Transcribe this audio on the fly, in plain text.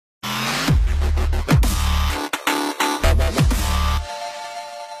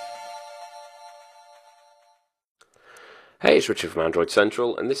Hey, it's Richard from Android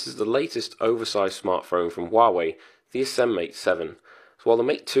Central, and this is the latest oversized smartphone from Huawei, the Ascend Mate 7. So while the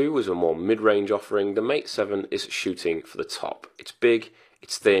Mate 2 was a more mid-range offering, the Mate 7 is shooting for the top. It's big,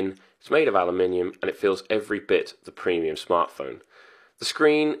 it's thin, it's made of aluminium, and it feels every bit the premium smartphone. The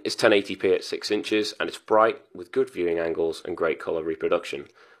screen is 1080p at 6 inches, and it's bright with good viewing angles and great colour reproduction.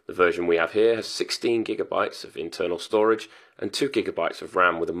 The version we have here has 16GB of internal storage and 2GB of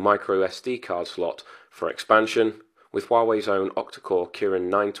RAM with a micro SD card slot for expansion, with Huawei's own octa-core Kirin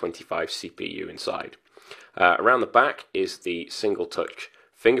 925 CPU inside. Around the back is the single-touch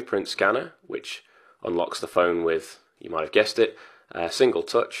fingerprint scanner, which unlocks the phone with, you might have guessed it, single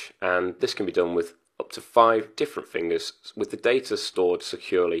touch, and this can be done with up to 5 different fingers with the data stored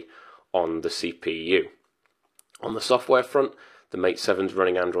securely on the CPU. On the software front, the Mate 7 is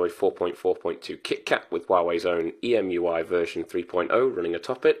running Android 4.4.2 KitKat with Huawei's own EMUI version 3.0 running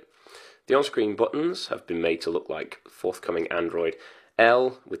atop it. The on-screen buttons have been made to look like forthcoming Android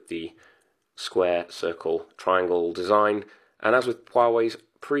L with the square, circle, triangle design, and as with Huawei's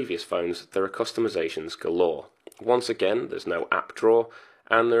previous phones, there are customizations galore. Once again, there's no app drawer,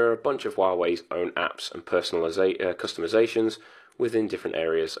 and there are a bunch of Huawei's own apps and customizations within different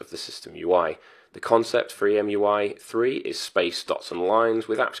areas of the system UI. The concept for EMUI 3 is space, dots and lines,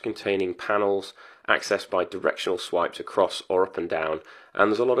 with apps containing panels accessed by directional swipes across or up and down,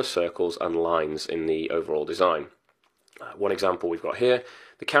 and there's a lot of circles and lines in the overall design. One example we've got here,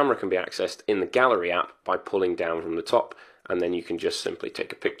 the camera can be accessed in the Gallery app by pulling down from the top, and then you can just simply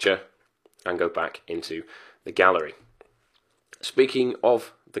take a picture and go back into the gallery. Speaking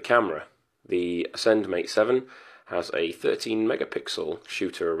of the camera, the Ascend Mate 7 has a 13 megapixel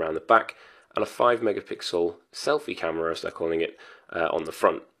shooter around the back and a 5 megapixel selfie camera, as they're calling it, on the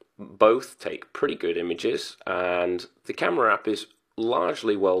front. Both take pretty good images, and the camera app is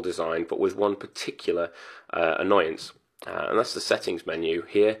largely well designed, but with one particular annoyance, and that's the settings menu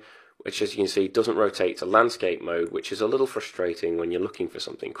here, which, as you can see, doesn't rotate to landscape mode, which is a little frustrating when you're looking for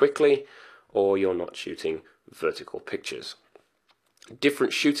something quickly or you're not shooting vertical pictures.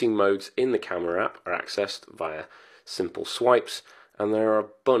 Different shooting modes in the camera app are accessed via simple swipes, and there are a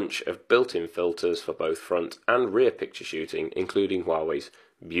bunch of built-in filters for both front and rear picture shooting, including Huawei's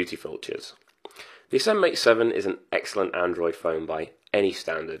beauty filters. The Ascend Mate 7 is an excellent Android phone by any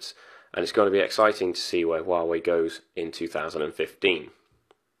standards, and it's going to be exciting to see where Huawei goes in 2015.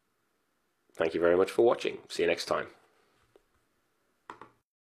 Thank you very much for watching. See you next time.